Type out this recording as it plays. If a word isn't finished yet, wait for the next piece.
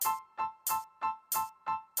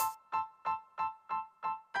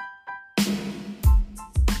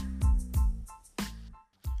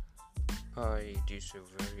is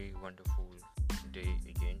a very wonderful day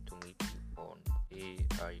again to meet you on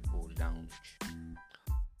AIO Lounge.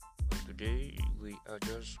 Today we are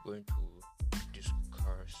just going to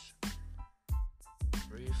discuss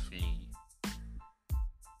briefly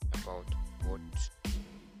about what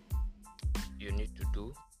you need to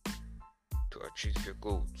do to achieve your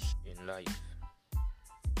goals in life.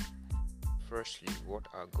 Firstly, what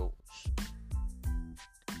are goals?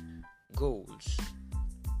 Goals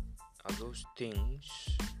are those things,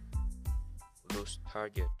 those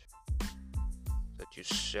targets that you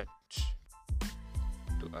set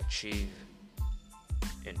to achieve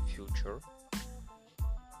in future,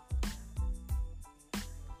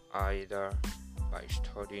 either by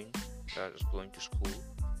studying, that is going to school,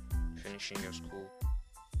 finishing your school,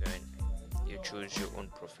 then you choose your own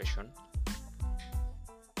profession,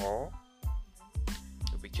 or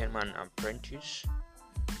you become an apprentice,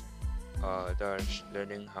 that's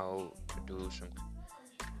learning how to do some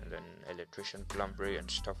electrician, plumbery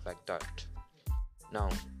and stuff like that. Now,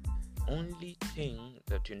 only thing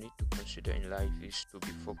that you need to consider in life is to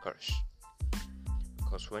be focused,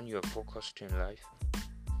 because when you are focused in life,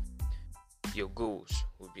 your goals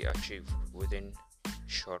will be achieved within a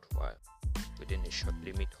short while, within a short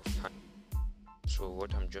limit of time. So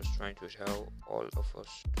what I'm just trying to tell all of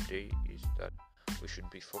us today is that we should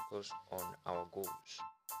be focused on our goals.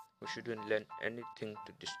 We shouldn't let anything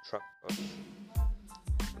to distract us.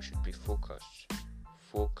 We should be focused,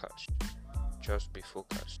 just be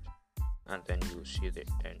focused, and then you'll see the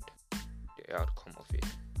end, the outcome of it.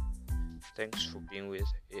 Thanks for being with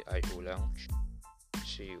AIO Lounge.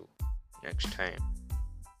 See you next time.